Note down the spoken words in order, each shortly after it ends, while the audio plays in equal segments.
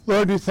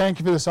Lord, we thank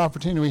you for this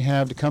opportunity we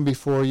have to come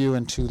before you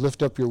and to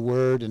lift up your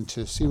word and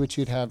to see what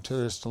you'd have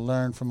to us to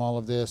learn from all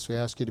of this. We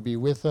ask you to be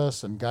with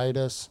us and guide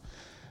us.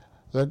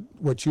 Let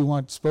what you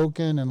want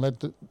spoken and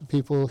let the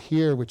people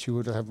hear what you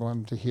would have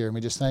them to hear. And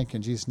we just thank you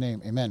in Jesus' name.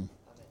 Amen.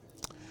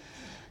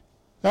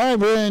 All right,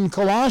 we're in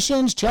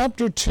Colossians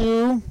chapter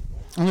 2.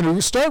 I'm going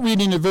to start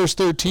reading at verse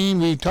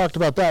 13. We talked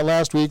about that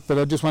last week, but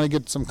I just want to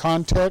get some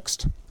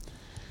context.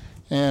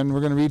 And we're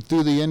going to read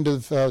through the end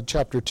of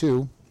chapter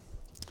 2.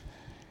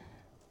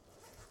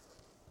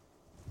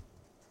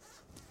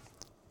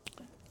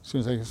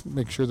 As soon as I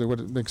make sure that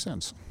it makes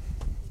sense.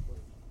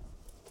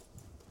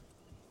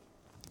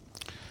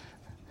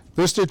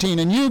 Verse 13,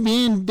 and you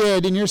being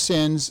dead in your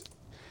sins,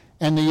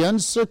 and the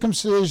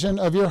uncircumcision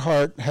of your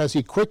heart has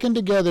he quickened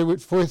together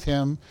with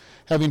him,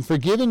 having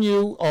forgiven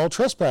you all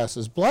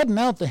trespasses, blotting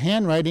out the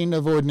handwriting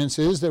of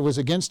ordinances that was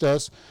against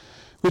us,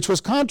 which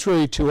was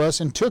contrary to us,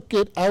 and took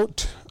it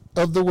out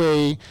of the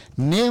way,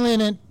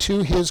 nailing it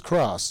to his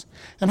cross.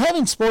 And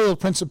having spoiled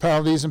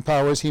principalities and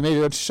powers, he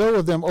made a show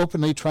of them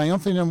openly,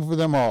 triumphing over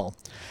them all.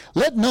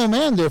 Let no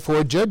man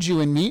therefore judge you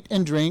in meat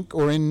and drink,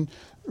 or in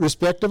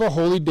respect of a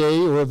holy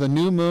day, or of the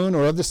new moon,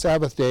 or of the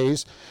Sabbath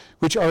days,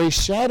 which are a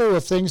shadow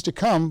of things to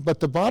come, but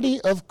the body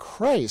of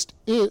Christ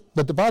is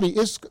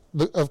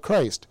of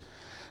Christ.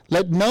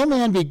 Let no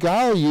man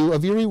beguile you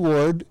of your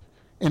reward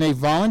in a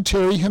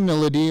voluntary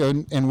humility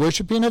and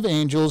worshiping of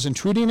angels,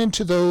 intruding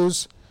into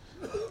those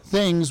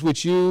things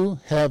which you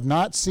have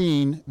not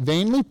seen,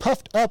 vainly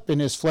puffed up in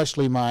his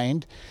fleshly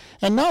mind,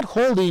 and not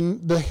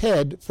holding the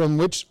head, from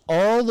which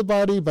all the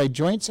body by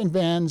joints and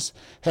bands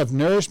have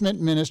nourishment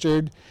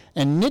ministered,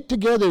 and knit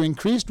together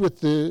increased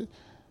with the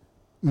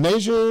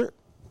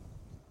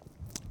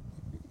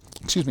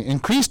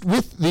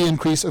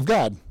increase of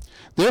God.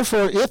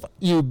 Therefore, if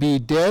you be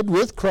dead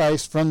with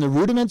Christ from the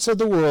rudiments of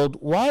the world,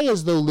 why,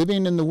 as though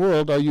living in the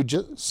world, are you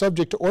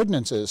subject to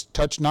ordinances?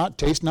 Touch not,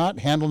 taste not,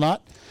 handle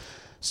not,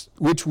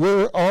 which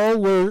were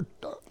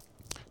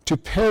to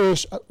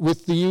perish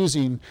with the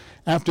using,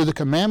 after the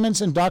commandments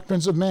and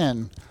doctrines of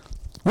men,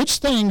 which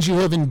things you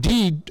have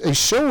indeed a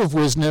show of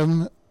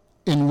wisdom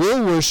in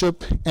will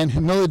worship and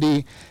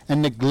humility,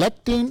 and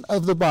neglecting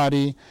of the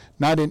body,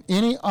 not in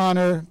any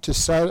honor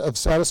of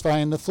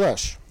satisfying the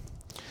flesh.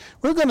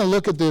 We're going to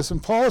look at this,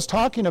 and Paul is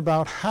talking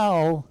about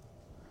how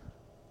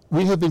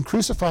we have been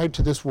crucified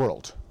to this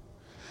world.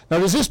 Now,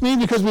 does this mean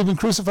because we've been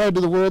crucified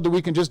to the world that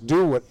we can just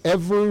do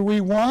whatever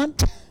we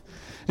want?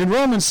 In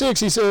Romans 6,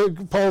 he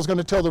said, Paul's going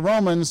to tell the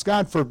Romans,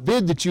 God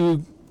forbid that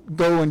you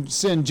go and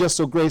sin just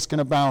so grace can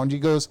abound. He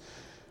goes,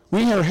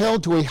 we are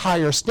held to a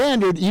higher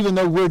standard, even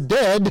though we're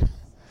dead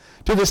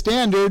to the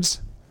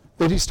standards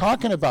that he's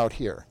talking about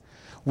here.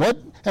 What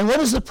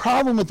is the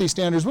problem with these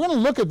standards? We're going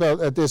to look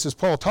at this as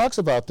Paul talks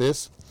about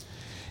this.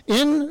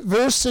 In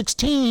verse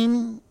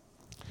 16,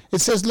 it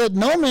says, let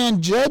no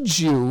man judge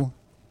you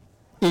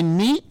in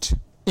meat,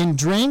 in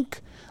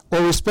drink, or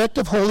respect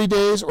of holy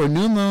days, or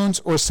new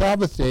moons, or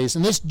Sabbath days.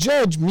 And this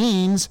judge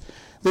means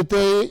that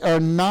they are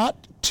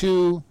not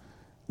to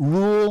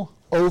rule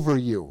over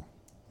you,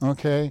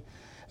 okay?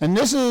 And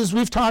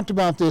we've talked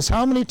about this.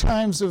 How many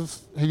times have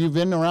you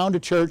been around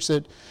a church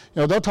that,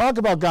 they'll talk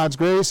about God's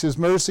grace, his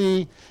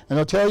mercy, and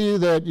they'll tell you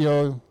that,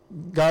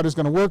 God is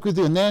going to work with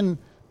you, and then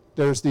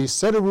there's these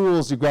set of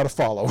rules you've got to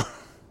follow.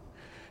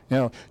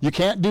 You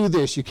can't do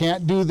this, you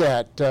can't do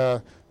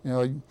that.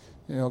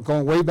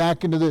 Going way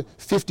back into the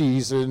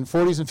 50s and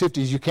 40s and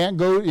 50s, you can't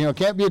go,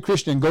 can't be a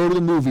Christian, go to the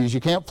movies, you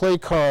can't play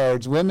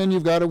cards, women,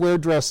 you've got to wear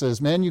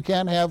dresses, men, you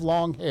can't have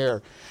long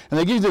hair. And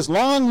they give you this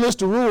long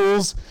list of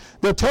rules.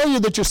 They'll tell you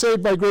that you're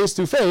saved by grace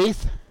through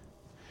faith,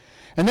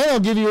 and then they'll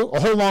give you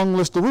a whole long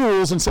list of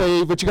rules and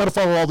say, but you got to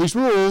follow all these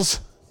rules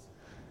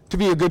to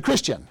be a good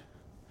Christian.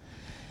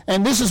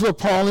 And this is what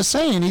Paul is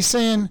saying. He's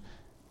saying,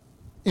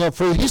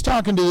 he's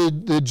talking to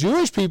the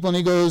Jewish people, and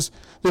he goes,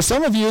 there's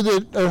some of you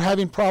that are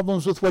having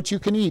problems with what you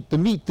can eat, the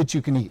meat that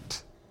you can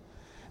eat.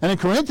 And in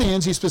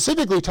Corinthians, he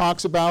specifically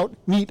talks about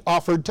meat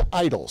offered to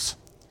idols.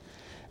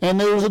 And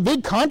there was a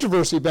big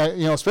controversy about,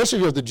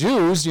 especially with the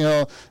Jews,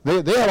 they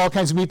had all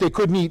kinds of meat they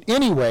couldn't eat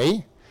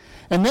anyway.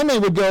 And then they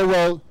would go,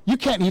 well, you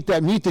can't eat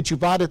that meat that you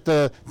bought at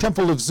the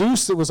temple of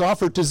Zeus that was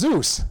offered to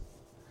Zeus.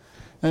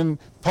 And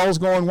Paul's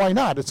going, why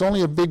not? It's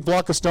only a big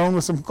block of stone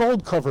with some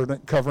gold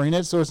covering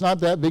it, so it's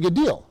not that big a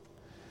deal.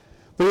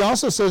 But he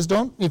also says,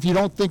 if you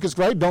don't think it's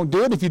right, don't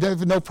do it. If you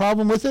have no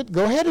problem with it,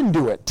 go ahead and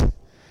do it.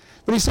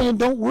 But he's saying,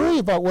 don't worry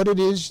about what it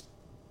is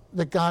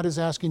that God is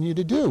asking you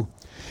to do.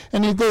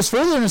 And he goes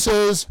further and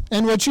says,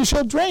 and what you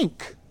shall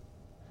drink.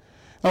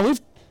 Now,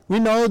 we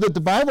know that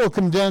the Bible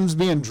condemns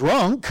being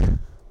drunk,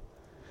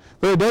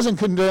 but it doesn't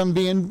condemn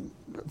being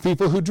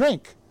people who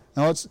drink.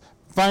 Now, it's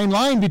a fine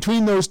line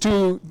between those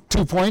two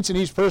points, and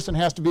each person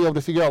has to be able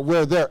to figure out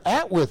where they're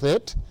at with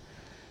it.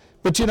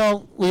 But,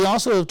 we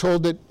also have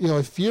told that,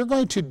 if you're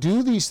going to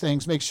do these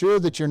things, make sure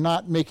that you're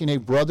not making a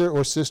brother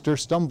or sister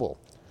stumble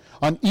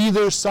on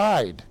either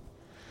side.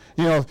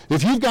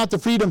 If you've got the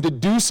freedom to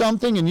do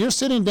something and you're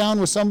sitting down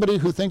with somebody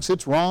who thinks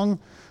it's wrong,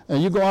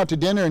 you go out to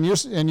dinner and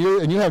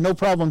you have no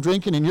problem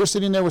drinking, and you're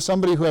sitting there with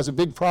somebody who has a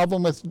big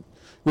problem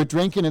with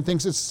drinking and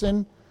thinks it's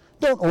sin,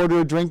 don't order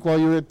a drink while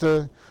you're at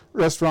the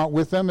restaurant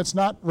with them. It's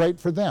not right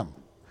for them.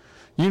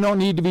 You don't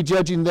need to be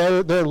judging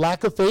their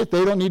lack of faith.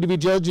 They don't need to be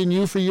judging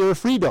you for your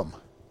freedom.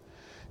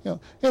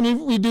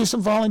 And we do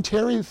some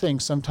voluntary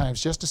things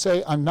sometimes just to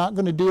say, I'm not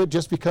going to do it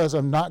just because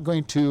I'm not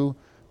going to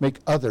make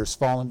others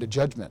fall into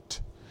judgment.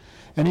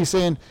 And he's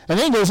saying, and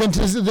then he goes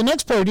into the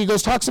next part. He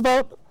talks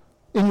about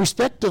in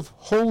respect of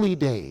holy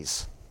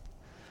days.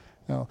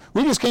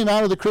 We just came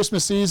out of the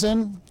Christmas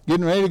season,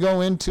 getting ready to go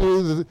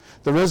into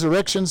the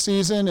resurrection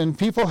season, and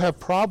people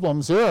have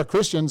problems. There are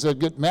Christians that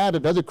get mad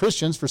at other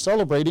Christians for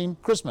celebrating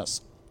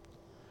Christmas.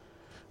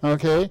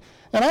 Okay?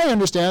 And I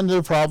understand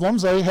their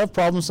problems. I have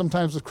problems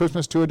sometimes with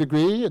Christmas to a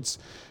degree. It's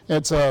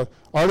an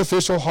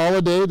artificial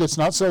holiday that's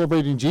not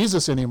celebrating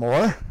Jesus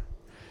anymore.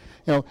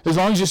 As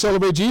long as you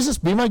celebrate Jesus,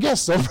 be my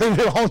guest. Celebrate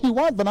it all you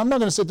want, but I'm not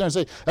going to sit there and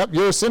say,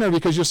 you're a sinner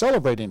because you're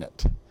celebrating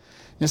it. And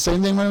the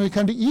same thing when we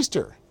come to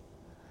Easter.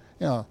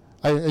 I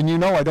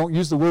don't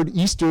use the word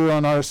Easter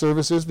on our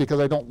services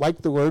because I don't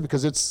like the word,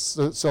 because it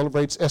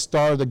celebrates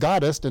Estar, the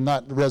goddess, and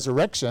not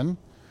resurrection.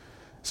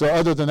 So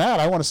other than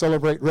that, I want to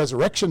celebrate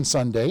Resurrection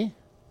Sunday.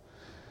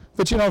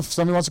 But if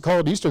somebody wants to call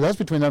it Easter, that's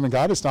between them and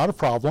God. It's not a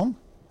problem.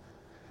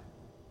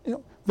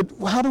 But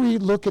how do we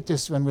look at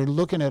this when we're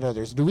looking at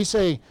others? Do we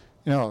say,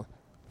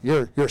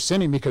 you're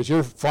sinning because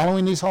you're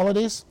following these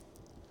holidays?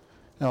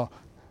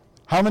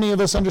 How many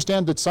of us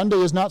understand that Sunday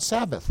is not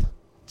Sabbath?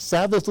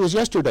 Sabbath was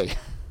yesterday.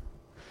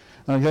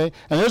 Okay?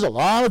 And there's a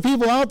lot of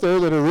people out there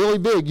that are really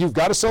big. You've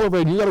got to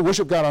celebrate. You've got to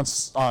worship God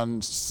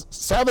on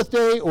Sabbath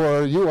day,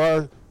 or you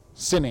are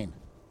sinning.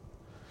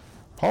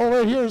 Paul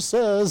right here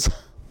says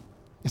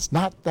it's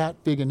not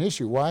that big an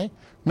issue. Why?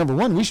 Number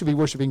one, we should be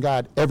worshiping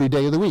God every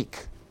day of the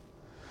week.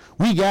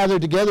 We gather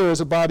together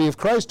as a body of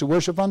Christ to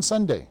worship on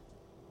Sunday.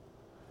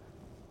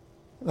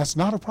 That's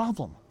not a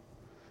problem.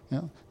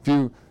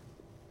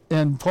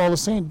 And Paul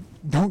is saying,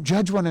 don't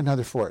judge one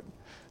another for it.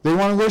 They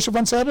want to worship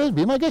on Saturday?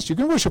 Be my guest. You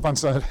can worship on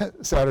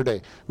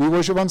Saturday. We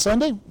worship on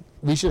Sunday.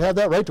 We should have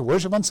that right to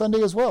worship on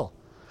Sunday as well.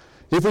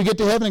 If we get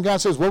to heaven and God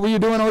says, what were you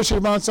doing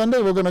worshiping on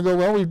Sunday? We're going to go,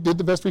 well, we did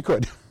the best we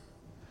could.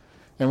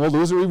 And we'll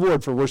lose a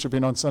reward for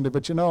worshiping on Sunday.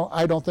 But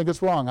I don't think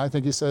it's wrong. I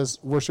think he says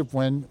worship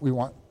when we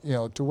want,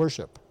 to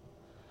worship.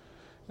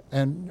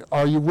 And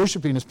are you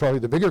worshiping is probably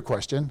the bigger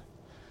question.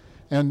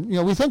 And,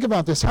 we think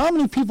about this. How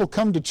many people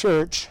come to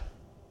church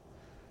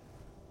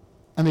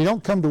and they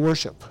don't come to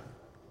worship?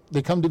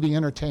 They come to be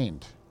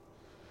entertained.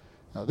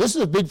 Now, this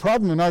is a big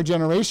problem in our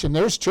generation.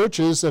 There's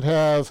churches that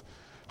have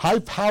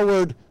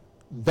high-powered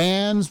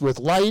bands with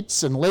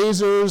lights and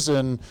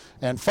lasers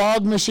and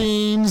fog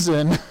machines,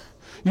 and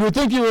you would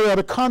think you were at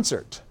a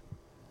concert.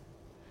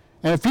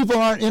 And if people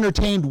aren't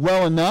entertained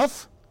well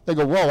enough, they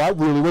go, well, I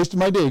really wasted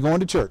my day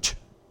going to church.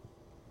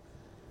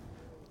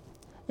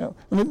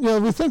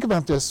 We think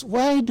about this.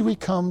 Why do we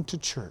come to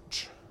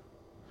church?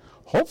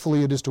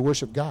 Hopefully it is to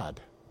worship God.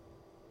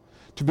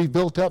 To be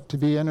built up, to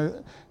be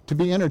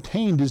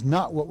entertained is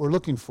not what we're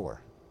looking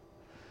for.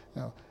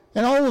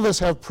 And all of us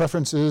have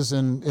preferences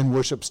in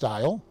worship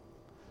style.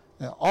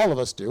 All of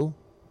us do.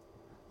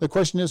 The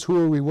question is, who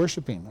are we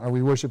worshiping? Are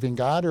we worshiping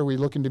God, or are we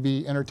looking to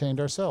be entertained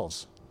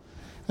ourselves?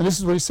 And this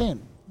is what he's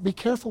saying. Be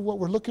careful what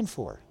we're looking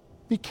for.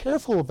 Be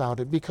careful about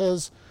it,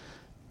 because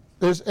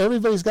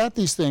everybody's got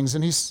these things.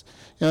 And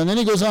and then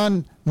he goes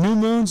on, new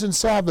moons and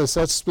Sabbaths.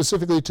 That's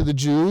specifically to the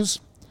Jews.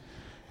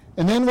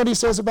 And then what he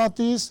says about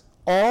these,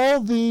 all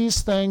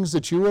these things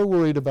that you are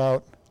worried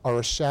about are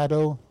a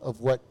shadow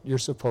of what you're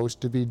supposed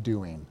to be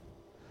doing.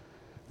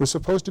 We're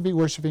supposed to be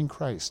worshiping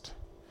Christ,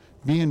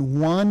 being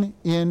one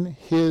in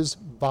his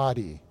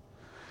body.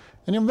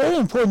 And a very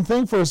important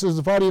thing for us as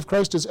the body of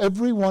Christ is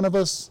every one of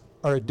us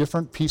are a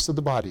different piece of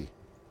the body.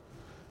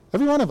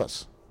 Every one of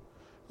us.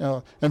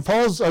 And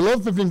I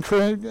love in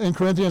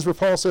Corinthians where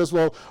Paul says,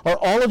 well, are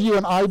all of you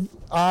an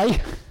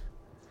eye?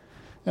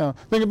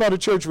 Think about a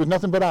church with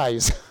nothing but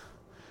eyes.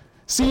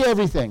 See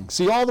everything.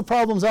 See all the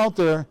problems out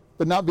there,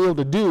 but not be able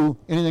to do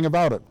anything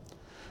about it.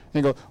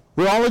 And you go,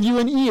 were all of you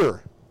an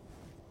ear?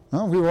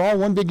 Well, we were all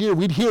one big ear.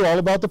 We'd hear all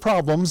about the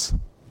problems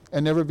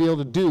and never be able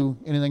to do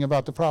anything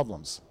about the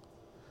problems.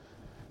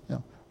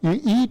 You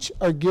each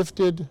are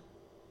gifted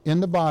in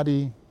the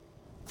body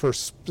for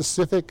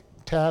specific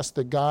tasks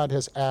that God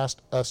has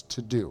asked us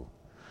to do.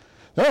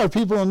 There are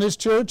people in this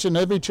church and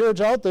every church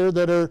out there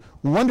that are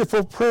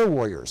wonderful prayer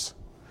warriors.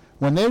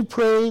 When they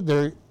pray,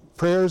 their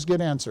prayers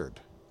get answered.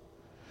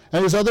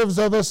 And there's others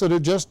of us that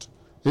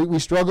are we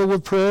struggle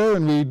with prayer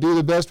and we do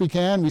the best we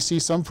can. We see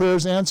some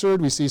prayers answered,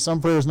 we see some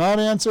prayers not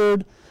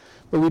answered,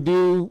 but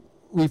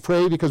we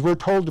pray because we're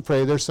told to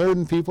pray. There's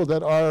certain people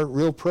that are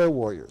real prayer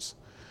warriors.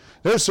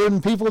 There are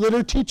certain people that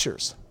are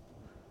teachers.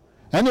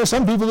 And there are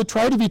some people that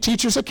try to be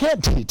teachers that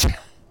can't teach.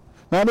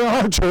 Not in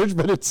our church,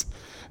 but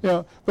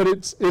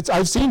it's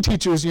I've seen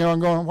teachers,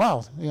 and going,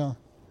 wow,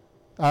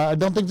 I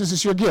don't think this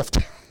is your gift.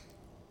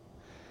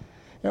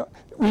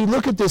 We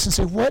look at this and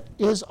say, what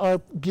is our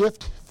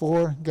gift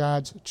for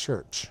God's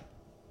church?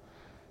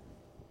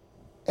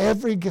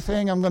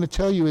 everything I'm going to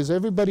tell you is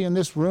everybody in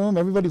this room,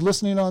 everybody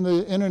listening on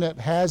the internet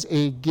has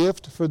a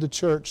gift for the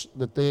church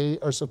that they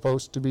are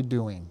supposed to be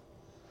doing.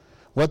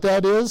 What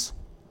that is,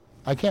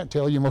 I can't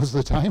tell you most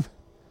of the time.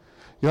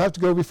 You'll have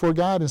to go before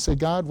God and say,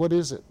 God, what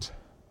is it?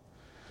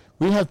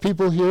 We have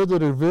people here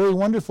that are very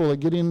wonderful at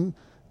getting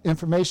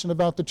information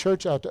about the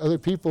church out to other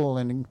people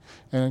and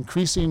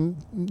increasing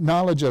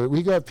knowledge of it.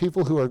 We got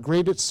people who are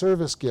great at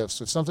service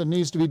gifts. If something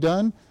needs to be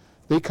done,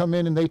 they come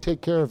in and they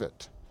take care of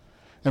it.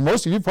 And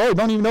most of you probably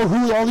don't even know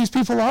who all these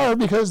people are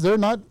because they're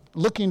not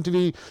looking to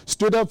be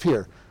stood up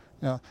here.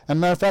 And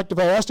matter of fact, if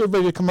I asked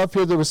everybody to come up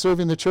here that was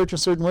serving the church in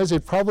certain ways,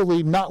 they'd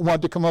probably not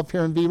want to come up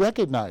here and be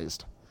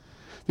recognized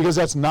because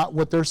that's not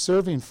what they're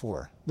serving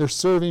for. They're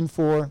serving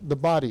for the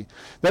body.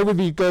 That would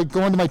be going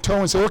to my toe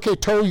and say, okay,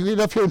 toe, you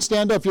get up here and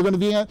stand up. You're going to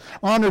be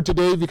honored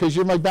today because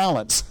you're my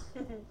balance.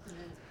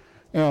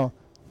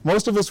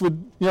 Most of us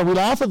would, we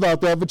laugh about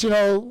that, but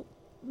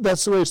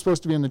that's the way it's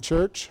supposed to be in the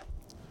church.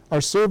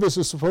 Our service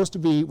is supposed to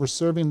be, we're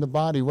serving the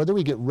body. Whether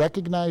we get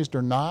recognized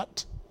or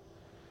not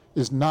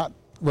is not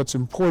what's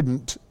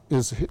important,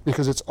 is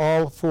because it's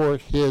all for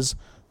his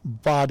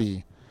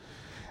body.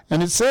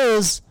 And it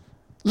says,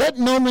 let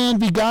no man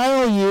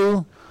beguile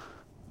you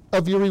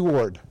of your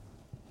reward.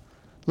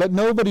 Let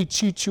nobody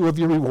cheat you of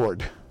your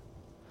reward.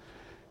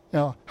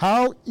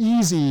 How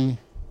easy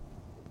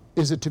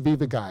is it to be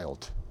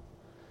beguiled?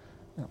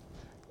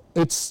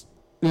 It's,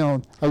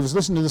 I was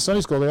listening to the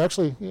Sunday school. They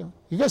actually,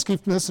 you guys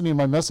keep listening to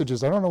my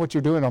messages. I don't know what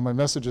you're doing on my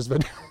messages,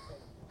 but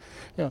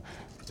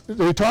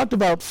they talked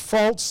about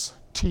false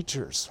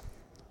teachers.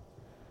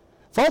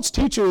 False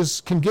teachers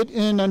can get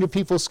in under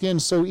people's skin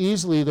so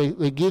easily.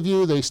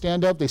 They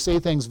stand up, they say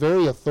things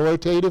very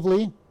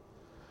authoritatively.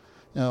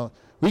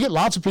 We get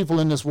lots of people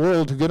in this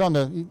world who get on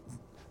the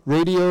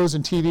radios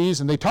and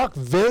TVs and they talk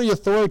very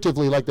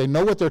authoritatively, like they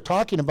know what they're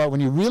talking about. When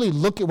you really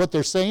look at what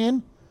they're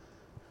saying,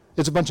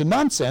 it's a bunch of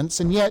nonsense,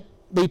 and yet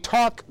they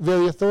talk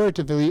very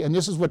authoritatively, and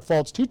this is what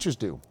false teachers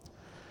do.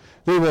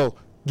 They will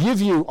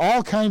give you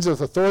all kinds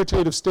of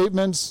authoritative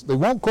statements. They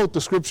won't quote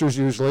the scriptures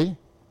usually,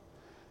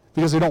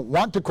 because they don't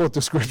want to quote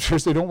the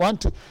scriptures. They don't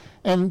want to,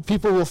 and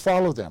people will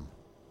follow them.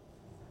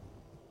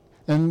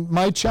 And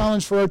my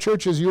challenge for our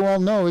church, as you all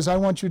know, is I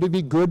want you to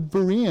be good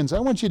Bereans. I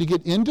want you to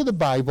get into the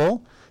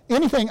Bible.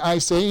 Anything I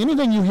say,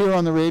 anything you hear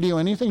on the radio,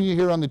 anything you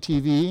hear on the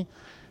TV,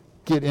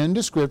 get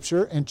into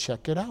Scripture and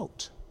check it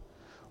out.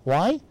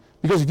 Why?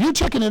 Because if you're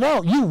checking it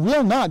out, you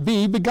will not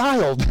be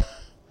beguiled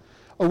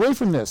away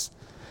from this.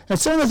 And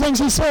some of the things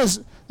he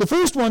says, the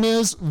first one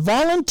is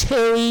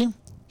voluntary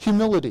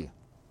humility.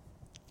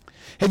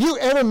 Have you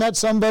ever met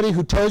somebody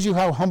who tells you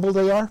how humble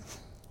they are?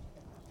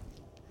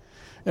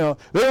 They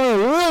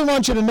really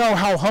want you to know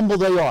how humble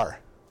they are.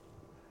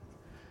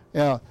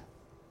 No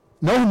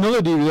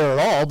humility there at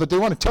all, but they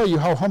want to tell you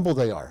how humble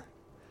they are.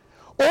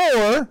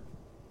 Or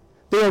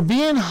they are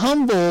being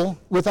humble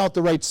without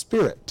the right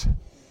spirit.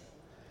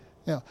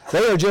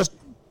 They are just,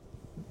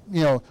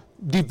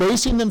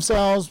 debasing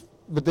themselves,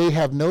 but they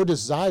have no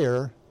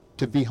desire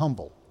to be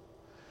humble.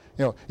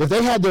 If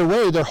they had their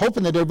way, they're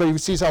hoping that everybody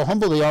sees how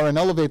humble they are and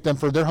elevate them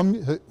for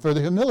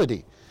the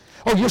humility.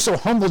 Oh, you're so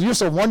humble, you're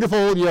so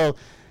wonderful,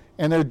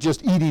 and they're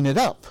just eating it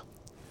up.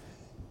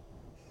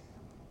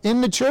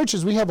 In the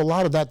churches, we have a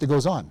lot of that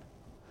goes on.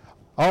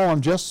 Oh,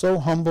 I'm just so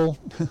humble.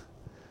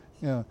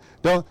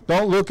 Don't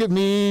look at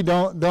me.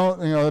 Don't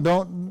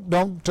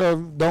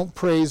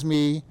praise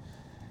me.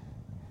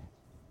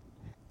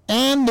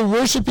 And the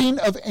worshiping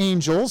of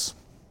angels.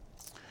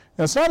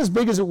 Now, it's not as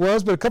big as it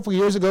was, but a couple of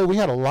years ago, we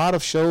had a lot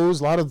of shows,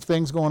 a lot of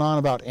things going on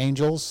about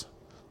angels,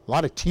 a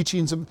lot of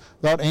teachings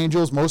about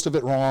angels, most of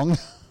it wrong.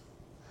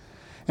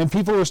 And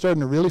people were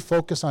starting to really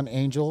focus on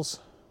angels.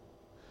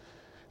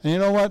 And you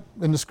know what?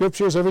 In the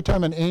scriptures, every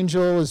time an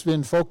angel has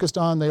been focused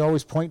on, they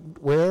always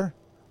point where?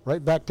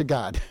 Right back to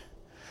God.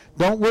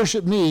 Don't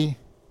worship me.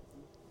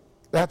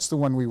 That's the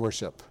one we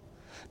worship.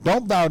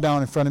 Don't bow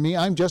down in front of me.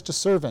 I'm just a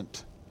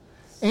servant.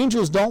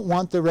 Angels don't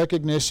want the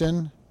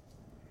recognition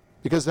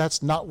because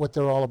that's not what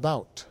they're all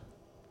about.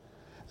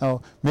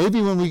 Now,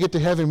 maybe when we get to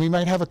heaven, we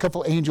might have a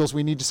couple angels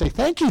we need to say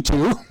thank you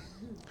to.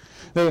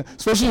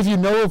 Especially if you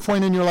know a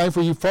point in your life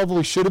where you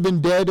probably should have been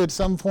dead at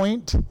some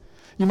point.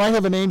 You might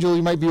have an angel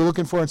you might be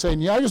looking for and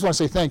saying, I just want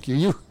to say thank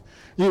you.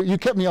 You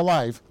kept me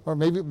alive. Or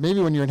maybe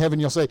when you're in heaven,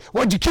 you'll say,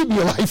 what did you keep me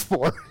alive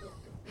for?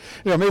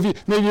 Maybe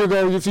you're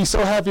going, if he's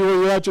so happy where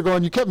you're at, you're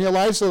going, you kept me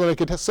alive so that I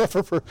could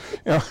suffer for,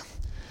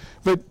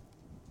 But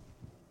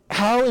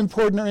how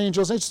important are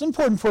angels? It's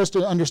important for us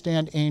to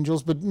understand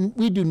angels, but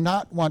we do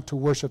not want to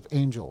worship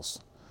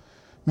angels.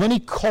 Many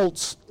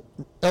cults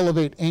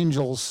elevate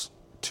angels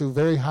to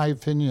very high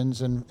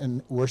opinions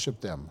and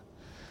worship them.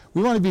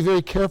 We want to be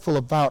very careful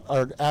about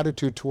our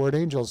attitude toward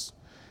angels.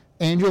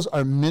 Angels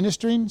are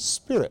ministering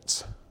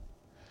spirits.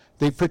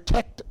 They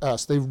protect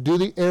us. They do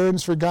the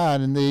errands for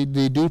God, and they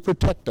do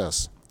protect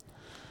us.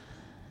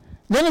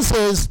 Then it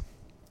says,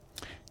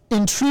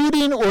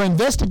 intruding or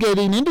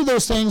investigating into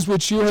those things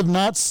which you have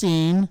not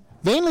seen,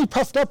 vainly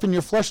puffed up in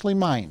your fleshly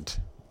mind.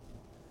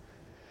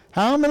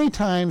 How many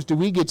times do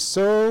we get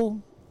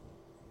so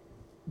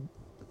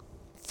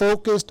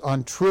focused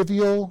on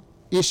trivial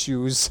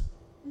issues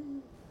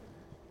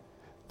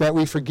that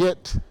we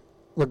forget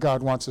what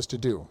God wants us to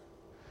do.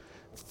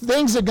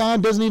 Things that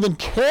God doesn't even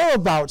care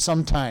about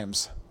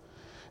sometimes.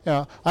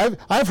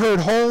 I've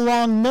heard whole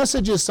long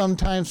messages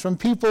sometimes from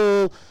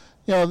people,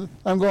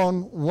 I'm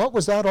going, what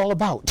was that all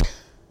about?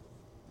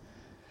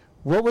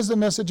 What was the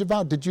message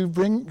about? Did you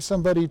bring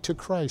somebody to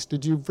Christ?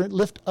 Did you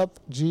lift up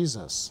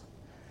Jesus?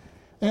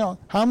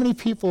 How many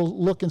people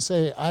look and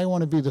say, I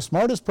want to be the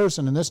smartest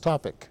person in this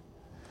topic?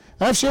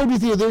 And I've shared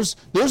with you, there's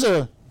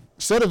a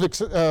set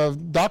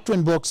of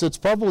doctrine books, it's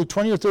probably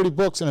 20 or 30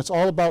 books, and it's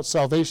all about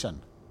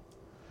salvation.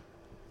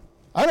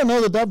 I don't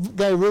know that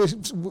guy really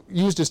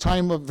used his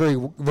time up very,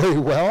 very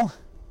well.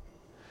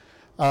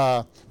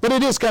 But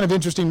it is kind of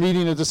interesting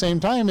reading at the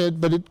same time,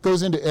 but it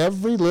goes into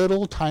every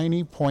little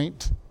tiny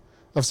point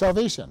of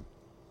salvation.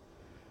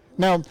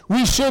 Now,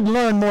 we should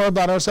learn more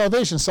about our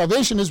salvation.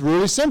 Salvation is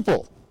really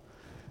simple.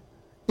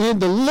 And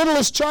the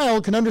littlest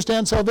child can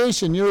understand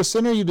salvation. You're a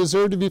sinner, you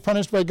deserve to be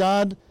punished by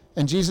God,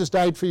 and Jesus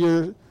died for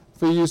you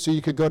so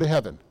you could go to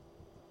heaven.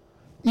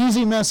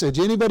 Easy message.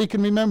 Anybody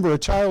can remember. A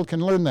child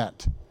can learn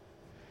that.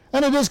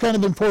 And it is kind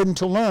of important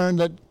to learn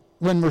that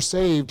when we're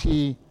saved,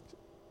 he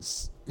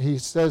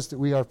says that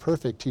we are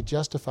perfect. He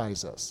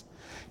justifies us.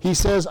 He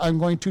says, I'm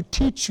going to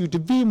teach you to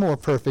be more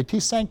perfect. He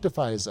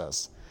sanctifies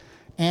us.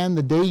 And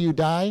the day you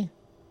die,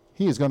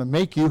 he is going to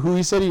make you who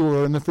he said you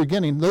were in the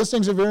beginning. Those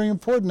things are very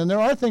important, and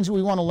there are things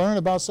we want to learn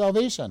about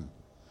salvation.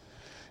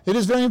 It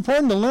is very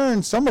important to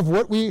learn some of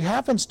what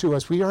happens to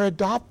us. We are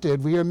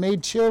adopted. We are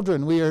made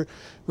children. We are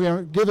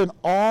given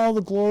all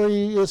the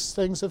glorious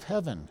things of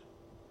heaven.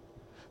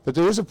 But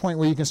there is a point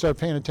where you can start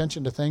paying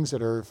attention to things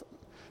that are,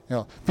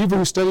 people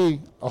who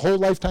study a whole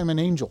lifetime in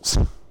angels.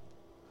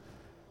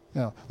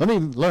 Let me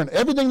learn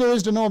everything there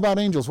is to know about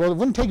angels. Well, it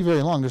wouldn't take you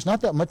very long. There's not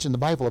that much in the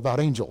Bible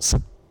about angels.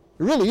 It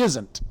really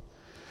isn't.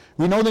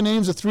 We know the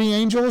names of 3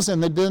 angels,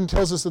 and it then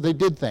tells us that they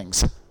did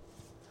things.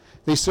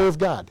 They served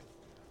God.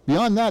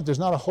 Beyond that, there's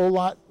not a whole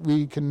lot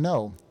we can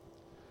know.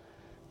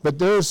 But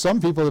there are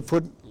some people that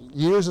put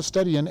years of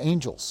study in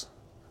angels.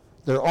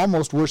 They're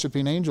almost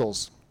worshiping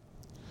angels.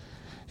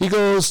 He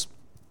goes,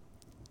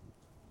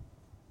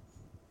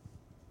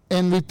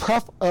 and we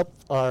puff up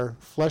our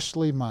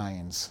fleshly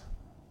minds.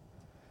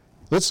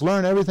 Let's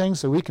learn everything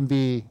so we can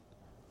be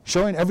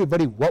showing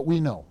everybody what we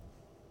know.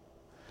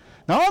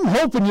 Now, I'm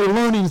hoping you're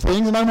learning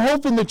things, and I'm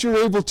hoping that you're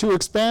able to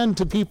expand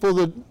to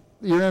people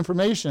your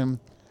information.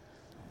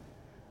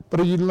 But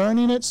are you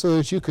learning it so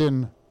that you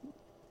can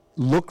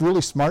look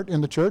really smart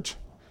in the church?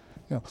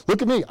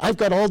 Look at me. I've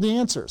got all the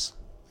answers.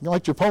 I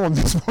liked your poem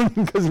this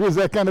morning because it was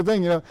that kind of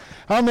thing.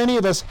 How many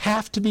of us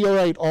have to be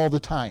right all the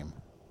time?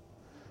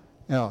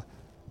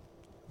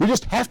 We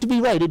just have to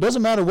be right. It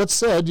doesn't matter what's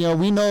said.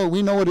 We know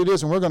what it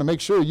is, and we're going to make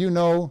sure you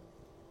know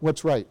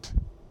what's right.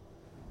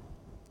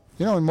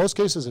 In most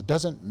cases, it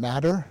doesn't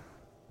matter.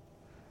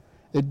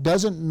 It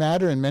doesn't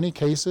matter in many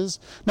cases.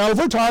 Now, if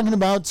we're talking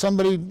about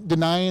somebody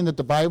denying that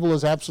the Bible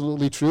is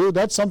absolutely true,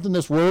 that's something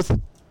that's worth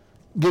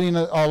getting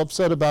all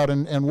upset about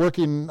and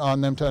working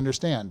on them to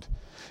understand.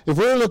 If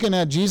we're looking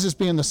at Jesus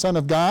being the Son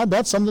of God,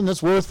 that's something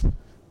that's worth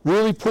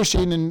really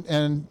pushing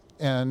and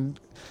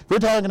if we're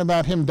talking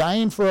about him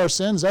dying for our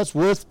sins, that's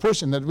worth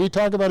pushing. That we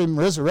talk about him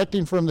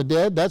resurrecting from the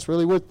dead, that's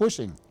really worth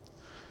pushing.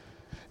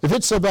 If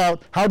it's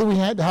about how do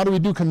we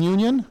do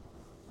communion,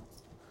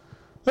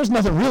 there's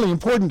nothing really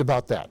important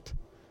about that.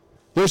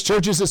 There's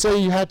churches that say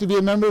you have to be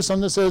a member,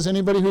 some that says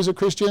anybody who's a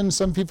Christian.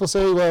 Some people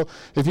say, well,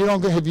 if you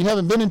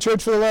haven't been in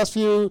church for the last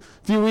few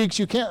weeks,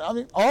 you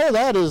can't. All of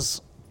that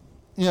is,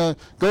 go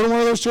to one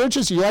of those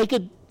churches, you like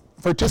it,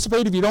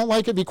 participate. If you don't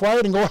like it, be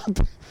quiet and go out.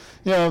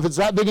 If it's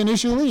that big an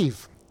issue,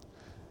 leave.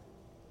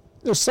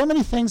 There's so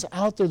many things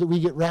out there that we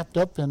get wrapped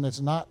up in that's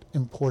not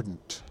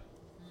important.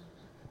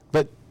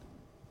 But,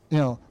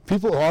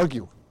 people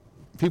argue.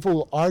 People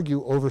will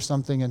argue over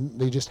something and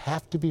they just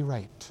have to be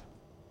right.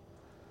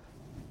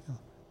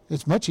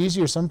 It's much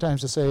easier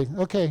sometimes to say,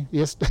 okay,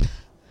 yes,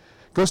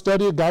 go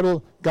study it.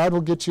 God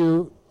will get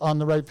you on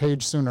the right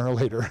page sooner or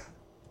later.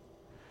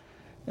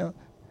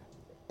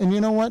 And you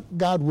know what?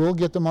 God will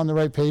get them on the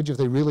right page if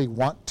they really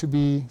want to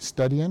be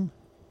studying.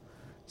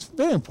 It's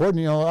very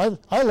important.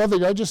 I love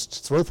it. I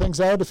just throw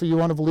things out. If you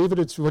want to believe it,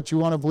 it's what you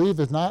want to believe.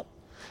 If not,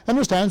 and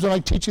there's times when I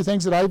teach you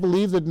things that I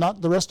believe that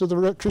not the rest of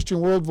the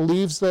Christian world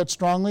believes that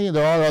strongly, and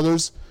there are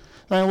others.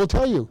 And I will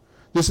tell you,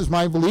 this is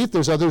my belief.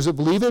 There's others that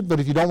believe it, but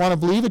if you don't want to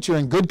believe it, you're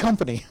in good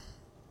company.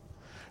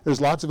 There's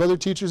lots of other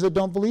teachers that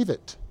don't believe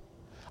it.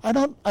 I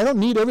don't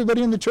need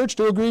everybody in the church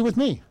to agree with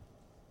me.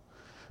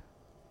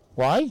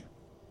 Why?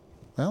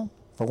 Well,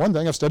 for one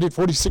thing, I've studied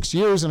 46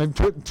 years, and it's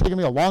taken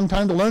me a long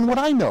time to learn what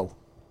I know.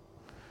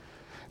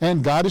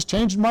 And God has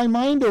changed my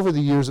mind over the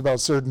years about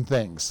certain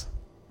things.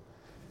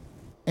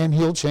 And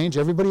he'll change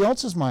everybody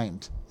else's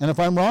mind. And if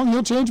I'm wrong,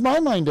 he'll change my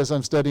mind as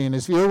I'm studying.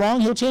 If you're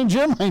wrong, he'll change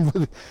your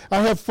mind.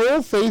 I have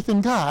full faith in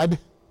God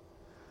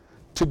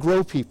to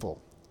grow people.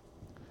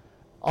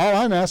 All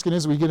I'm asking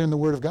is we get in the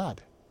Word of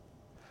God.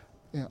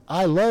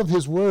 I love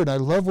his Word. I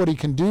love what he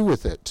can do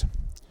with it.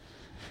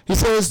 He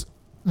says,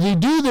 they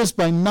do this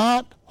by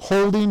not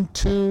holding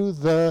to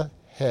the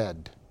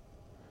head.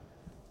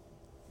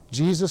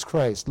 Jesus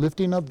Christ,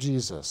 lifting up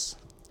Jesus.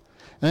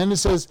 And then it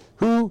says,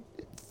 who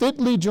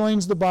fitly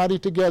joins the body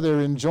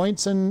together in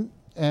joints and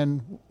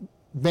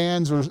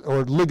bands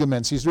or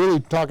ligaments. He's really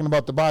talking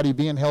about the body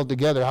being held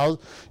together. How,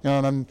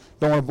 and I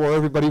don't want to bore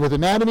everybody with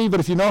anatomy, but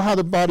if you know how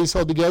the body's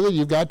held together,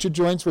 you've got your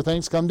joints where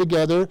things come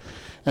together,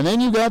 and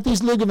then you've got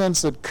these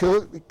ligaments that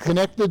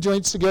connect the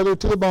joints together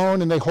to the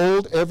bone, and they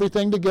hold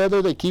everything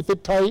together. They keep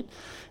it tight.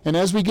 And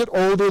as we get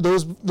older,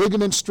 those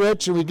ligaments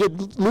stretch, and we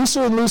get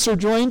looser and looser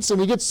joints, and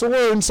we get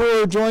sore and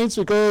sore joints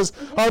because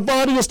our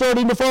body is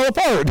starting to fall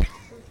apart.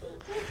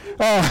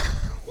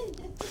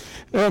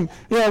 And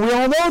we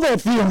all know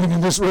that feeling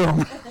in this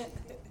room.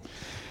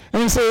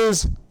 And he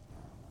says,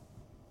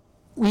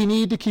 we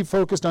need to keep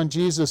focused on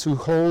Jesus, who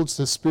holds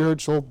the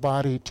spiritual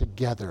body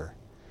together.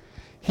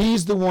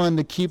 He's the one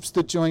that keeps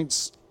the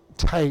joints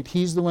tight.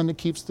 He's the one that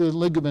keeps the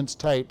ligaments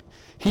tight.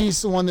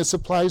 He's the one that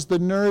supplies the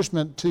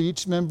nourishment to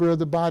each member of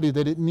the body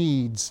that it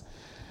needs.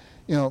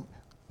 And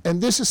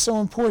this is so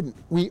important.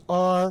 We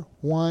are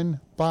one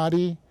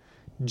body.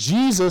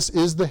 Jesus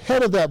is the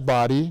head of that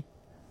body.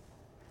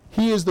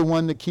 He is the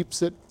one that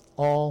keeps it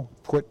all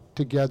put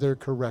together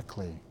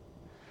correctly.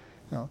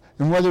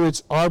 And whether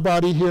it's our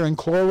body here in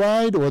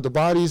Chloride or the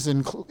bodies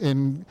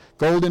in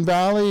Golden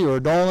Valley or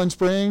Dolan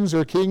Springs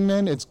or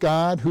Kingman, it's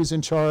God who's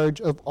in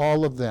charge of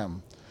all of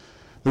them.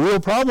 The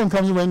real problem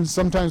comes when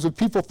sometimes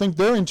people think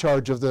they're in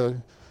charge of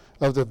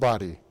the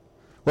body.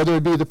 Whether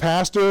it be the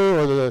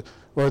pastor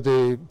or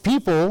the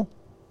people,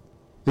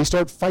 they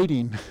start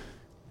fighting.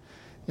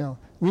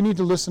 We need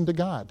to listen to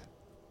God.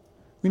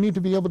 We need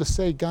to be able to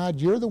say, God,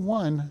 you're the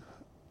one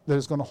that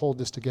is going to hold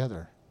this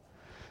together.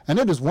 And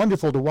it is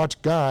wonderful to watch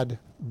God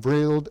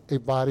build a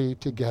body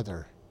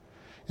together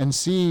and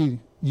see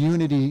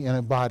unity in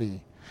a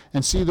body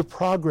and see the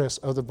progress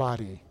of the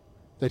body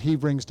that he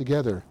brings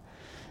together.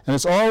 And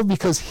it's all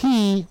because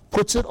he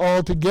puts it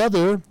all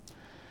together.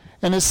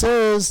 And it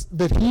says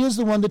that he is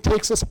the one that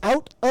takes us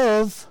out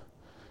of,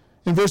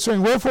 in verse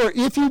 20, wherefore,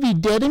 if you be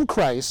dead in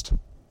Christ,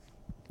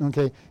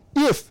 okay,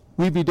 if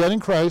we be dead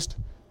in Christ,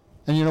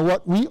 and you know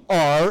what? We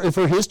are, if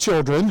we're his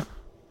children.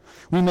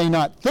 We may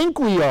not think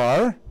we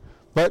are,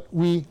 but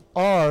we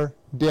are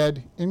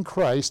dead in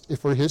Christ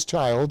if we're his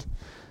child.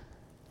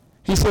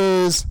 He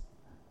says,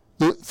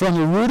 from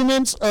the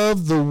rudiments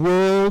of the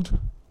world,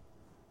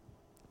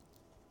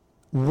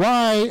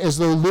 why, as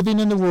though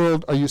living in the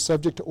world, are you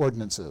subject to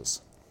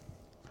ordinances?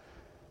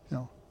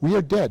 We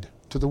are dead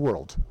to the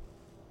world.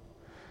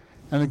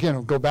 And again,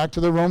 we'll go back to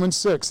the Romans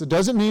 6. It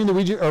doesn't mean that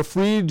we are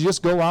free to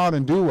just go out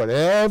and do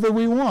whatever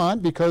we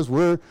want because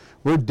we're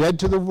dead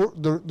to the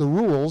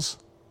rules.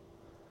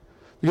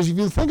 Because if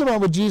you think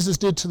about what Jesus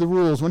did to the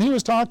rules, when he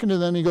was talking to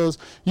them, he goes,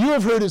 you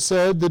have heard it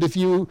said that if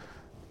you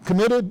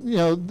commit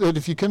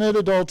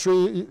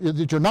adultery,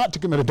 that you're not to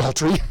commit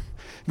adultery.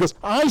 He goes,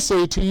 I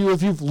say to you,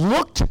 if you've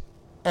looked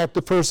at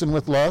the person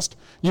with lust,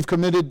 you've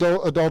committed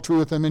adultery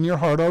with them in your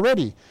heart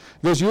already.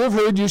 Because you have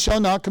heard you shall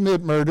not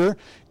commit murder.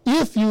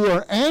 If you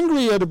are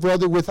angry at a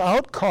brother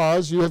without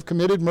cause, you have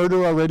committed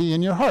murder already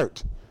in your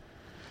heart.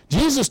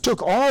 Jesus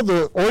took all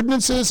the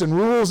ordinances and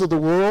rules of the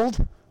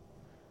world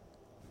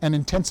and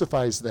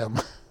intensifies them.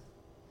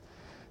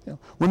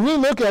 When we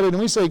look at it and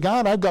we say,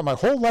 God, I've got my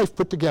whole life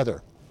put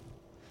together.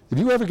 If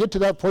you ever get to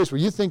that place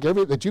where you think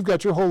that you've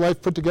got your whole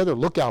life put together,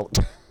 look out.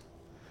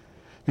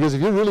 Because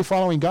if you're really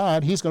following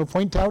God, he's going to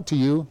point out to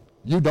you,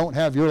 you don't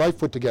have your life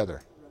put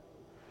together.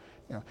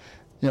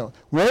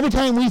 Every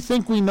time we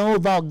think we know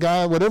about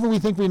God, whatever we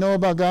think we know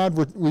about God,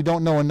 we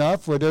don't know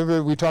enough.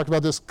 Whatever, we talked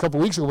about this a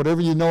couple weeks ago,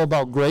 whatever you know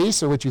about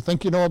grace or what you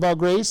think you know about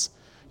grace,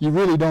 you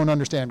really don't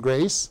understand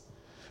grace.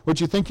 What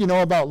you think you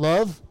know about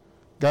love,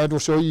 God will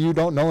show you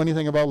don't know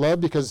anything about love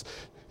because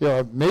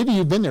maybe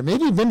you've been there.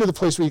 Maybe you've been to the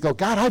place where you go,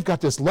 God, I've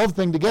got this love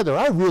thing together.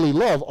 I really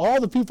love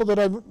all the people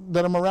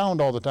that I'm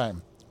around all the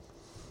time.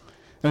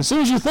 And as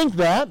soon as you think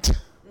that,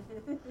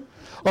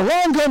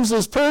 along comes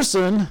this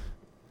person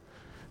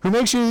who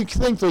makes you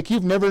think like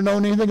you've never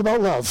known anything about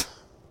love.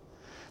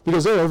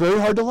 Because they are very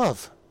hard to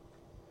love.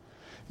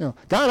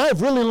 God,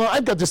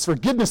 I've got this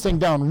forgiveness thing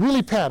down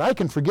really pat. I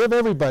can forgive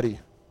everybody.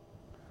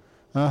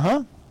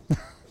 He'll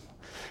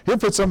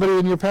put somebody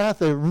in your path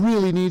that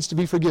really needs to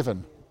be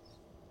forgiven.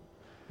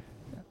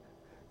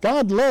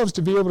 God loves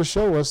to be able to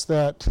show us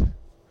that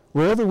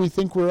wherever we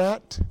think we're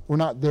at, we're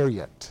not there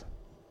yet.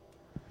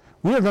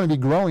 We are going to be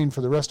growing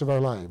for the rest of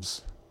our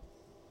lives.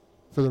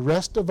 For the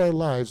rest of our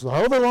lives,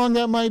 however long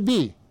that might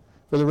be,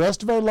 for the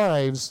rest of our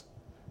lives,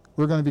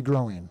 we're going to be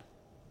growing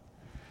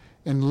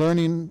and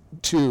learning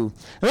to.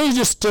 And then he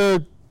just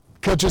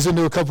catches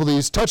into a couple of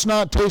these. Touch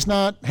not, taste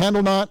not,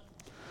 handle not,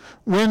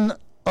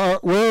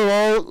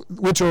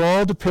 which are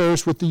all to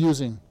perish with the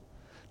using.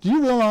 Do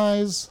you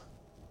realize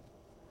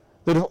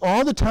that of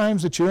all the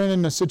times that you're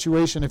in a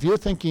situation, if you're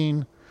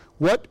thinking,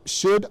 what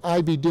should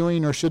I be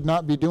doing or should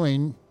not be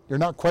doing, you're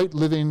not quite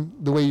living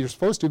the way you're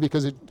supposed to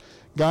because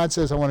God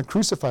says, I want to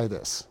crucify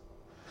this.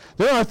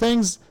 There are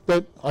things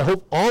that I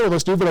hope all of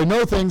us do, but I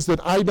know things that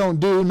I don't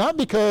do, not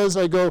because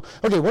I go,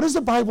 okay, what does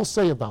the Bible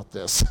say about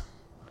this?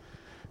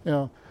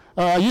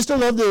 I used to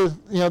love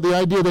the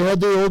idea. They had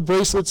the old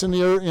bracelets in the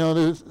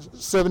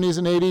 70s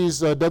and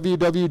 80s,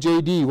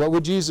 WWJD, what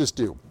would Jesus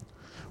do?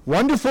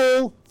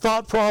 Wonderful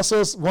thought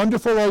process,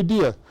 wonderful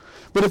idea.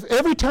 But if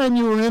every time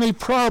you were in a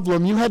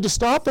problem, you had to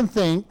stop and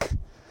think,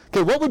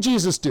 okay, what would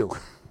Jesus do?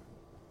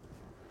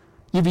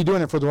 You'd be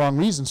doing it for the wrong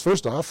reasons,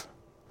 first off,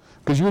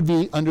 because you would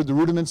be under the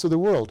rudiments of the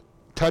world.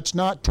 Touch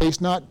not,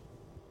 taste not,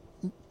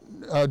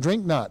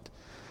 drink not.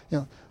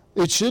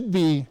 It should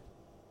be,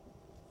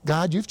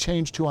 God, you've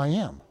changed who I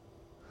am.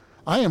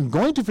 I am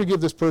going to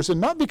forgive this person,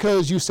 not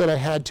because you said I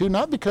had to,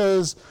 not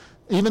because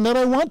even that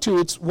I want to.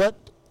 It's what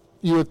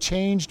you have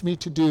changed me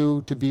to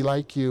do, to be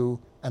like you,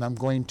 and I'm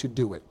going to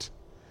do it.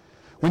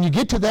 When you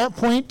get to that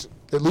point,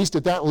 at least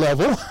at that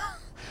level,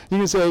 you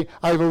can say,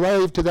 I've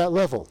arrived to that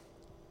level.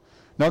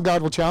 Now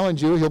God will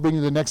challenge you. He'll bring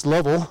you to the next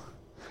level.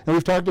 And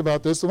we've talked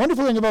about this. The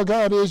wonderful thing about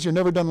God is you're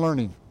never done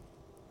learning.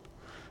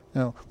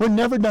 We're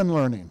never done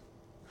learning.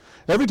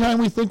 Every time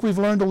we think we've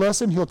learned a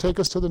lesson, he'll take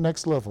us to the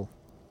next level.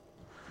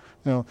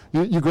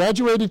 You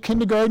graduated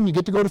kindergarten, you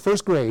get to go to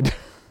first grade.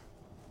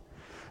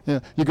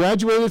 You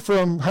graduated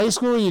from high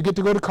school, you get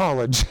to go to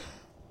college.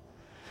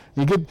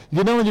 When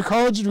your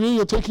college degree,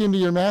 he'll take you into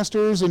your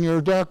master's and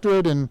your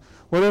doctorate and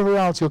whatever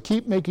else. He'll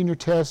keep making your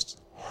tests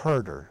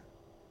harder.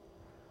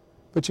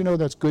 But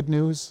that's good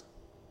news,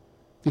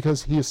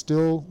 because he is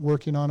still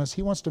working on us.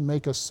 He wants to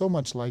make us so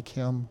much like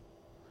him.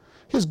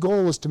 His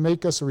goal is to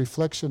make us a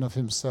reflection of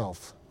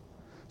himself.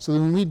 So that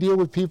when we deal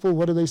with people,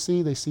 what do they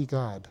see? They see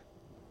God.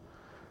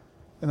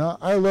 And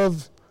I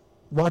love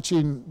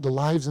watching the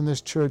lives in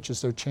this church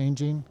as they're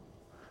changing,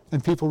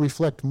 and people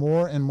reflect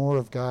more and more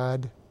of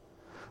God,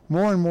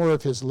 more and more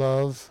of his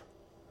love,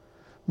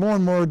 more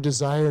and more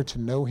desire to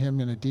know him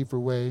in a deeper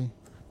way,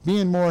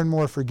 being more and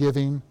more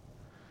forgiving,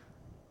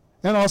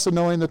 and also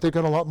knowing that they've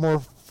got a lot more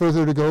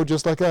further to go,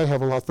 just like I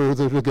have a lot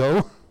further to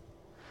go.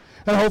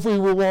 And hopefully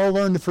we'll all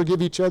learn to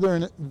forgive each other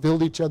and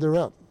build each other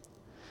up,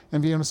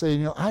 and be able to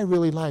say, I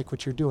really like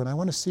what you're doing. I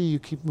want to see you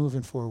keep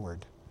moving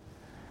forward.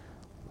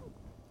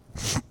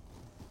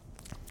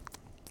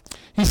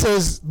 He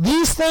says,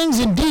 these things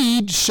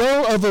indeed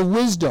show of a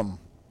wisdom.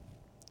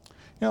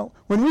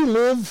 When we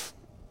live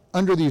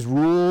under these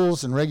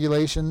rules and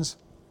regulations,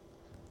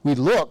 we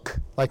look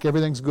like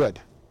everything's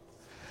good.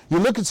 You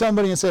look at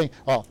somebody and say,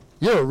 oh,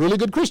 you're a really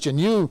good Christian.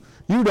 You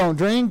don't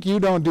drink, you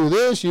don't do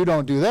this, you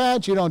don't do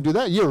that, you don't do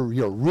that. You're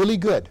really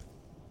good.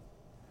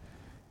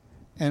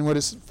 And what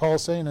is Paul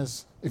saying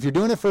is, if you're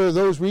doing it for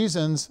those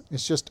reasons,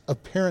 it's just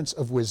appearance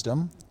of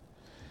wisdom.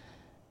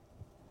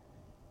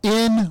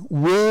 In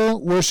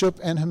will, worship,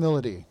 and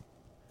humility.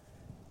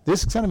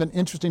 This is kind of an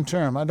interesting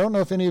term. I don't know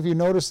if any of you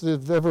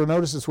have ever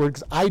noticed this word,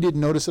 because I didn't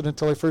notice it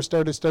until I first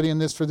started studying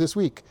this for this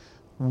week.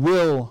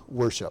 Will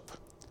worship.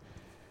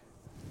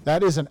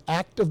 That is an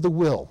act of the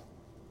will.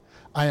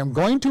 I am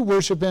going to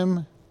worship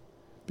him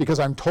because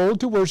I'm told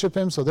to worship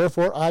him, so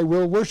therefore I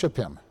will worship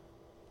him.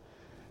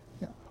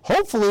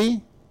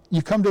 Hopefully,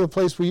 you come to a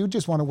place where you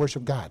just want to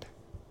worship God.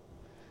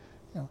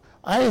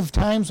 I have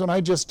times when I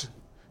just...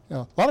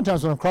 a lot of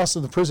times when I'm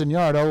crossing the prison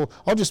yard,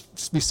 I'll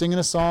just be singing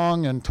a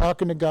song and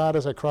talking to God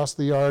as I cross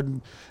the yard,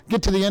 and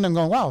get to the end and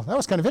going, wow, that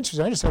was kind of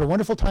interesting. I just had a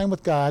wonderful time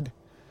with God.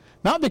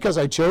 Not because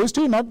I chose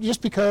to, not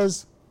just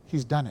because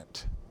he's done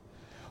it.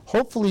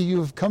 Hopefully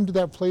you've come to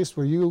that place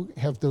where you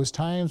have those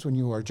times when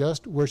you are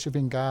just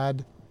worshiping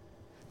God,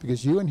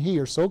 because you and he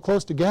are so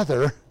close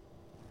together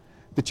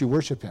that you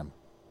worship him.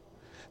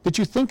 That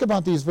you think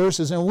about these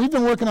verses. And we've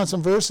been working on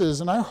some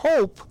verses, and I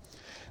hope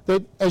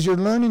that as you're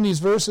learning these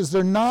verses,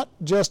 they're not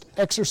just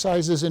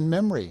exercises in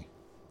memory.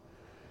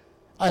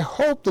 I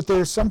hope that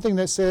there's something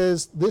that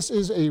says, this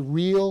is a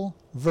real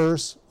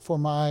verse for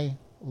my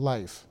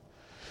life.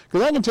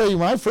 Because I can tell you,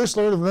 when I first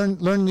started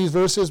learning these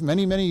verses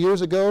many, many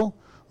years ago,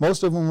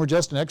 most of them were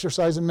just an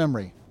exercise in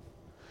memory.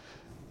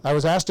 I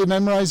was asked to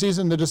memorize these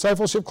in the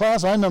discipleship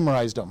class. I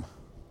memorized them.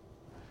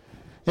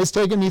 It's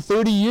taken me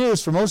 30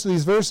 years for most of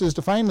these verses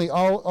to finally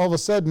all of a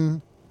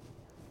sudden,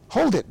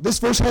 hold it, this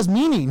verse has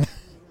meaning.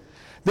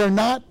 They're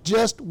not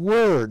just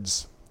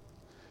words.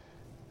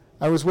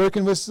 I was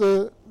working with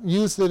the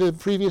youth at a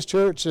previous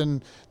church,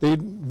 and they had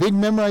a big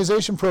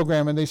memorization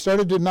program, and they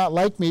started to not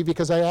like me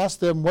because I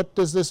asked them, what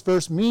does this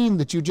verse mean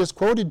that you just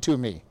quoted to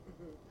me?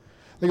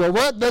 They go,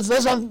 what?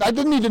 I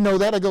didn't need to know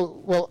that. I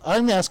go, well,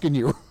 I'm asking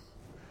you.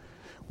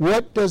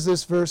 What does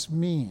this verse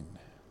mean?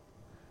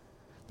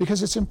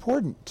 Because it's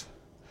important.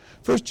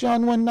 1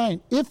 John 1:9,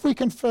 if we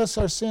confess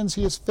our sins,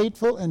 he is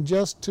faithful and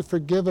just to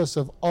forgive us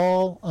of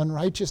all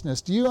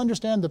unrighteousness. Do you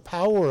understand the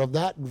power of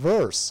that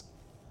verse?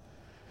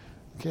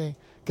 Okay,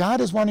 God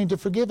is wanting to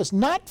forgive us,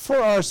 not for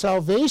our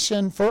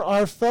salvation, for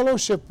our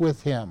fellowship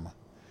with him.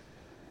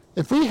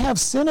 If we have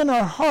sin in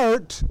our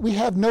heart, we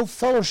have no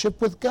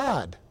fellowship with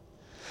God.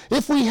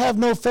 If we have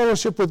no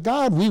fellowship with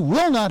God, we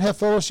will not have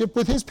fellowship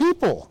with his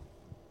people.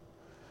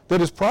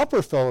 That is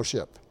proper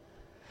fellowship.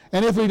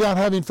 And if we're not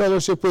having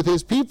fellowship with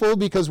his people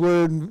because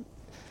we're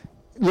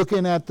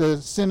looking at the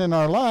sin in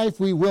our life,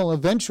 we will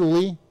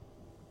eventually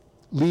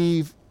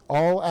leave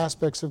all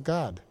aspects of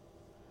God.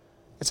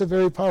 It's a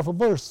very powerful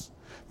verse.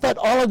 But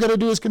all I've got to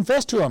do is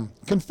confess to him.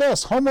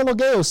 Confess,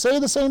 homologeo, say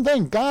the same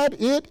thing. God,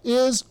 it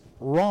is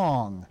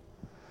wrong.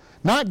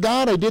 Not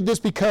God, I did this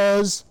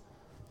because,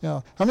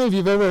 how many of you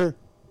have ever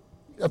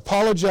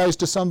apologized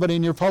to somebody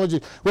and your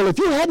apology? Well, if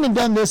you hadn't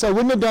done this, I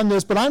wouldn't have done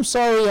this, but I'm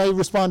sorry I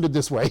responded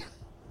this way.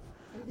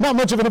 Not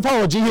much of an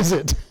apology, is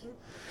it?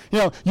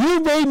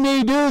 You made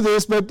me do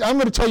this, but I'm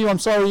going to tell you I'm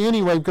sorry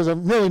anyway because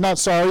I'm really not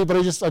sorry, but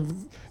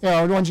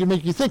I want you to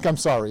make you think I'm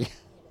sorry.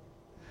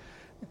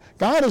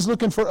 God is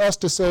looking for us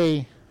to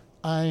say,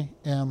 I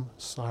am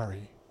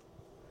sorry.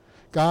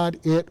 God,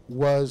 it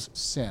was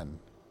sin.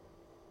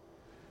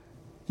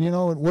 It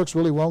works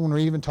really well when we're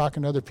even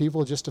talking to other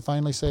people just to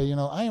finally say,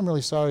 I am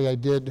really sorry I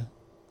did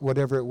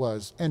whatever it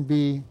was, and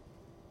be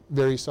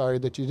very sorry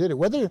that you did it.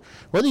 Whether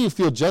you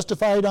feel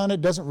justified on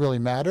it doesn't really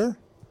matter.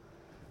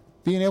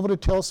 Being able to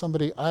tell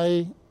somebody,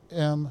 I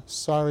am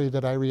sorry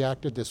that I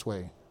reacted this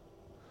way.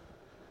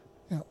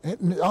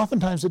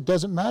 Oftentimes it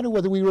doesn't matter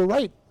whether we were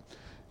right.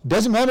 It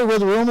doesn't matter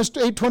whether Romans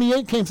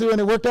 8:28 came through and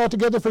it worked out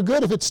together for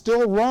good. If it's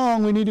still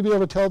wrong, we need to be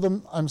able to tell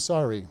them, I'm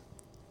sorry.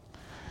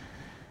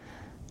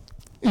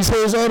 He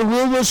says, out of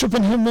will worship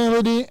and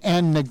humility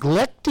and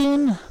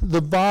neglecting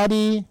the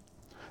body,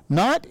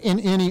 not in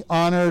any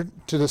honor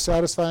to the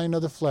satisfying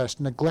of the flesh,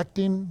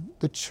 neglecting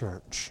the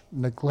church,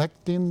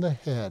 neglecting the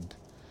head.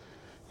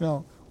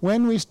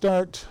 When we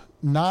start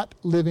not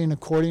living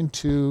according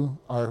to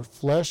our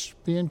flesh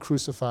being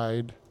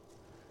crucified,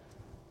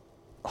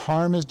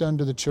 harm is done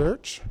to the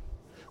church.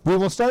 We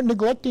will start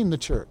neglecting the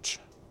church.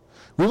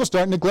 We will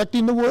start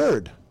neglecting the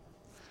word.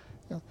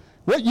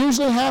 What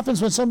usually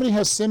happens when somebody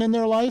has sin in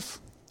their life?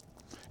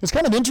 It's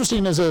kind of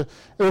interesting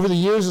over the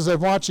years as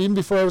I've watched, even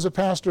before I was a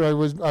pastor, I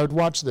would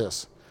watch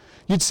this.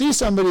 You'd see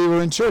somebody who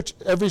were in church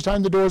every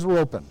time the doors were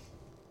open.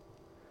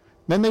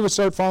 Then they would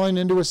start falling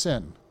into a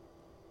sin.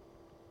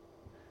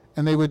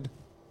 And they would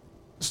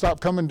stop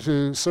coming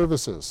to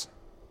services.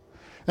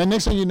 And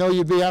next thing you know,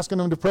 you'd be asking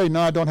them to pray.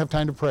 No, I don't have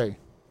time to pray.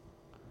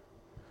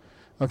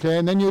 Okay,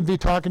 and then you'd be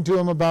talking to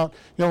them about,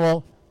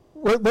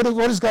 what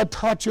has God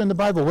taught you in the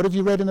Bible? What have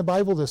you read in the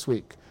Bible this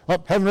week?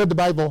 Oh, haven't read the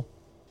Bible.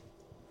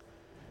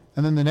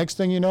 And then the next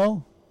thing you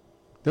know,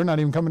 they're not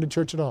even coming to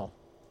church at all.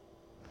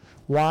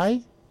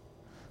 Why?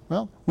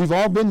 Well, we've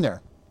all been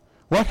there.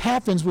 What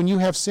happens when you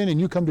have sin and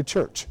you come to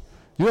church?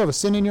 You have a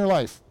sin in your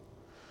life.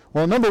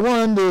 Well, number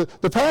one,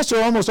 the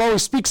pastor almost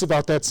always speaks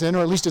about that sin,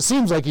 or at least it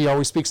seems like he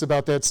always speaks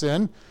about that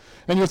sin.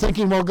 And you're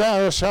thinking, well,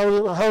 gosh,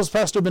 how has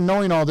pastor been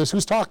knowing all this?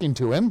 Who's talking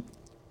to him?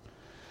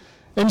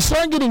 And you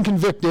start getting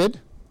convicted,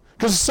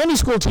 because the Sunday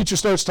school teacher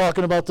starts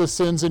talking about the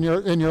sins in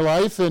your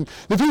life, and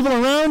the people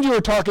around you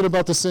are talking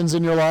about the sins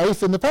in your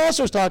life, and the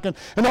pastor's talking,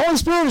 and the Holy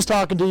Spirit is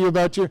talking to you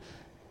about you,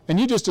 and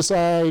you just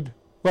decide,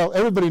 well,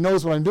 everybody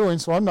knows what I'm doing,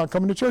 so I'm not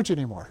coming to church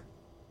anymore.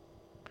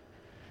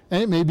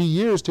 And it may be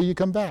years till you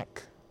come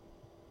back.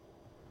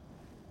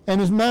 And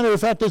as a matter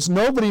of fact,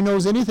 nobody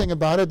knows anything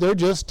about it. They're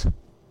just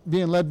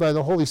being led by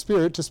the Holy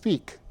Spirit to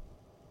speak.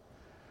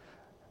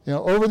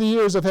 Over the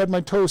years, I've had my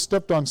toes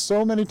stepped on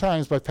so many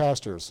times by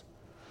pastors.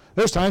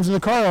 There's times in the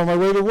car on my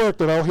way to work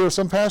that I'll hear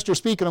some pastor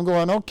speak, and I'm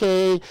going,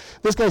 okay,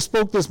 this guy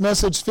spoke this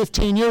message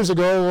 15 years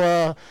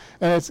ago,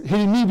 and it's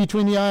hitting me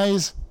between the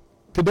eyes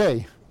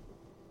today.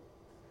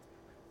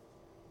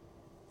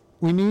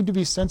 We need to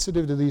be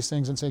sensitive to these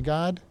things and say,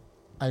 God,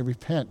 I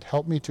repent.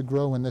 Help me to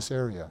grow in this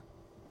area.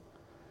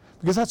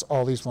 Because that's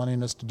all he's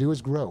wanting us to do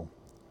is grow.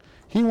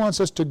 He wants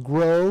us to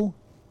grow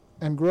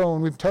and grow.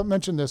 And we've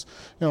mentioned this.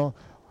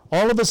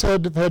 All of us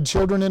had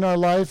children in our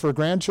life, or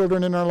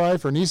grandchildren in our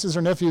life, or nieces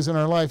or nephews in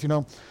our life.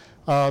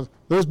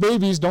 Those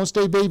babies don't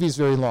stay babies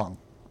very long.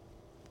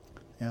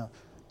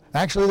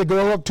 Actually, they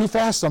grow up too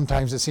fast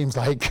sometimes, it seems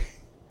like.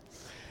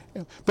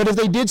 But if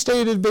they did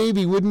stay a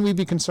baby, wouldn't we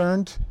be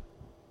concerned?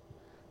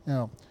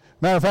 Matter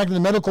of fact, in the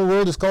medical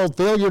world, it's called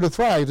failure to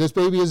thrive. This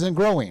baby isn't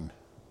growing.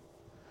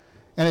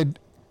 And it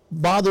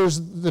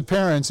bothers the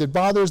parents. It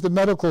bothers the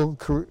medical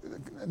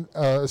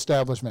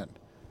establishment.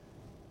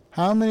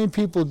 How many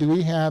people do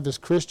we have as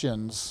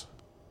Christians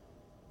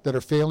that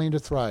are failing to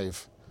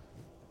thrive?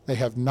 They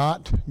have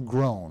not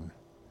grown.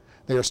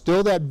 They are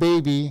still that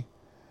baby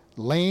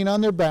laying on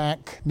their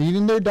back,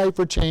 needing their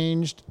diaper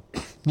changed,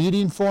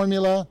 needing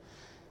formula,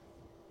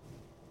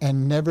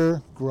 and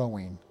never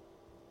growing.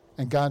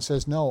 And God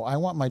says, no, I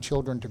want my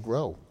children to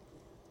grow.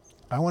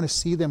 I want to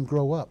see them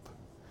grow up.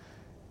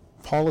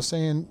 Paul is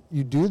saying,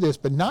 you do this,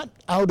 but not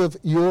out of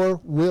your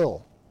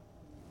will.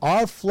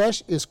 Our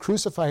flesh is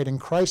crucified and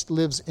Christ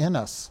lives in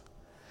us.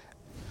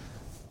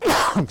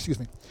 Excuse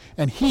me.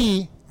 And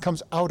he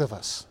comes out of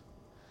us.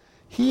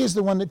 He is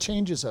the one that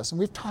changes us. And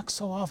we've talked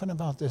so often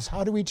about this.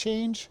 How do we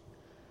change?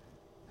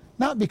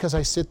 Not because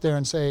I sit there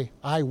and say,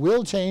 I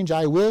will change,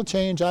 I will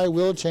change, I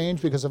will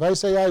change, because if I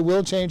say I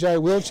will change, I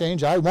will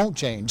change, I won't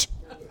change.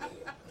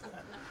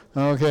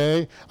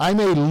 Okay? I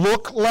may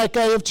look like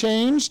I have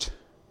changed.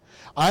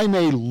 I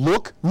may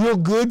look real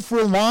good for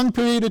a long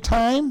period of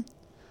time.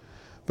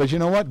 But you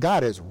know what?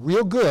 God is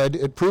real good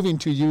at proving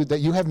to you that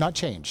you have not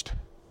changed.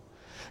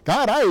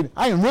 God,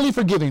 I am really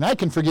forgiving. I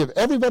can forgive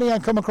everybody I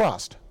come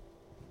across.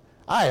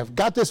 I have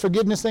got this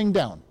forgiveness thing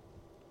down.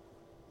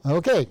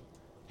 Okay,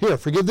 here,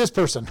 forgive this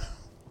person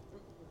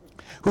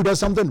who does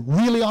something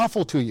really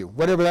awful to you,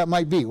 whatever that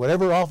might be,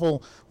 whatever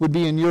awful would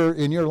be in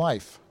your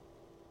life.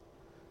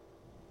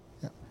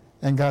 Yeah.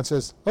 And God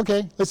says,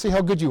 okay, let's see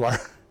how good you are.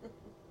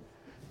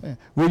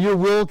 Will your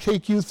will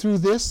take you through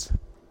this?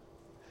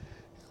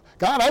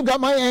 God, I've got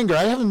my anger.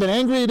 I haven't been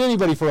angry at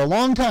anybody for a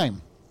long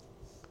time.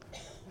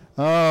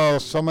 Oh,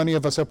 so many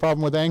of us have a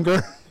problem with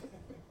anger.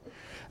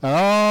 And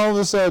all of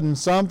a sudden,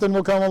 something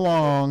will come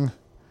along,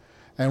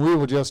 and we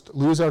will just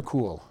lose our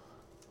cool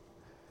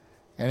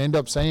and end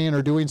up saying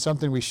or doing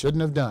something we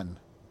shouldn't have done.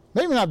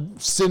 Maybe not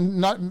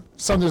something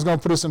that's going to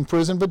put us in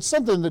prison, but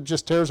something that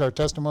just tears our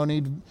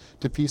testimony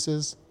to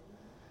pieces.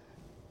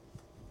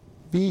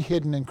 Be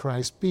hidden in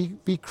Christ.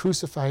 Be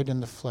crucified in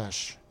the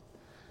flesh.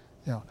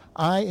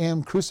 I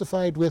am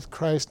crucified with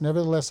Christ,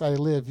 nevertheless I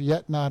live,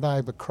 yet not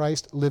I, but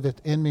Christ liveth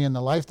in me. In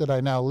the life that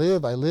I now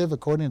live, I live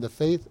according to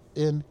faith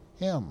in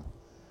him.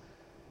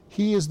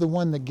 He is the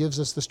one that gives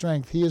us the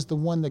strength. He is the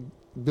one that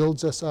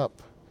builds us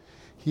up.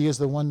 He is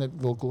the one that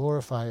will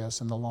glorify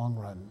us in the long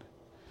run,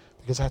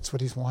 because that's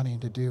what he's wanting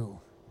to do.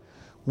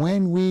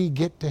 When we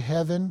get to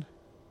heaven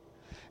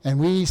and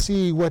we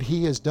see what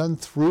he has done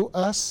through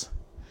us,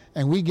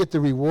 and we get the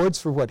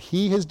rewards for what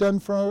he has done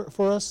for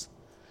us,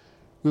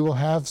 we will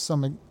have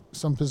some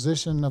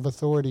position of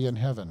authority in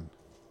heaven.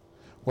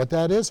 What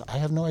that is, I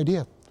have no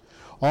idea.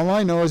 All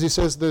I know is he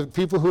says the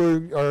people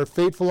who are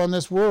faithful on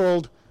this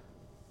world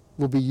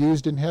will be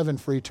used in heaven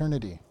for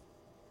eternity.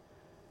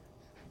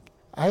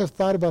 I have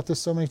thought about this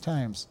so many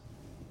times.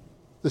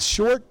 The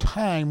short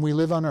time we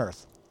live on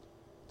earth.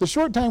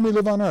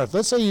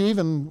 Let's say you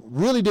even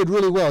really did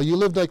really well. You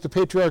lived like the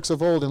patriarchs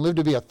of old and lived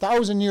to be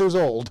 1,000 years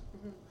old.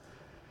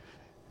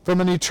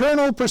 From an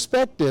eternal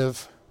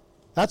perspective,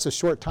 that's a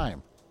short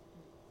time.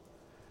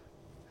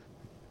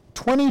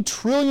 20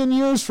 trillion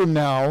years from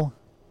now,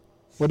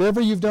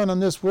 whatever you've done on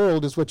this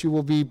world is what you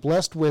will be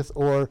blessed with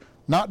or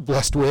not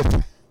blessed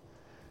with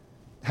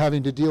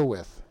having to deal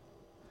with.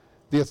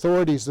 The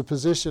authorities, the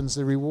positions,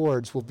 the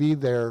rewards will be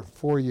there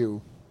for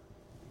you.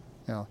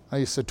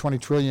 I said 20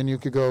 trillion, you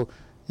could go,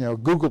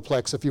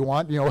 Googleplex if you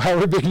want,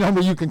 however big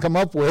number you can come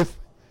up with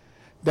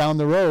down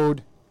the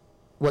road.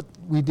 What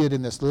we did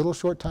in this little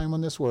short time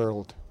on this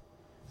world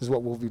is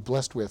what we'll be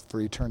blessed with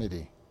for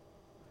eternity.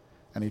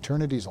 And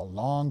eternity is a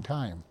long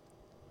time.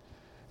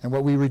 And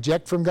what we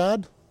reject from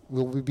God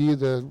will be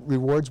the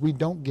rewards we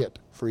don't get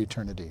for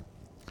eternity.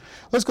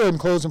 Let's go ahead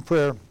and close in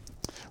prayer.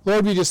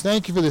 Lord, we just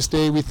thank you for this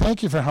day. We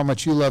thank you for how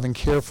much you love and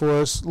care for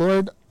us.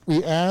 Lord,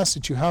 we ask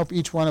that you help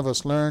each one of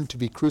us learn to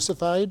be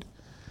crucified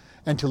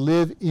and to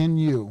live in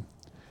you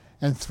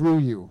and through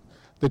you,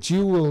 that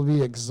you will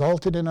be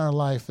exalted in our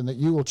life and that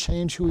you will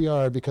change who we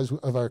are because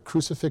of our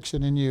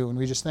crucifixion in you. And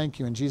we just thank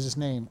you in Jesus'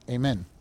 name. Amen.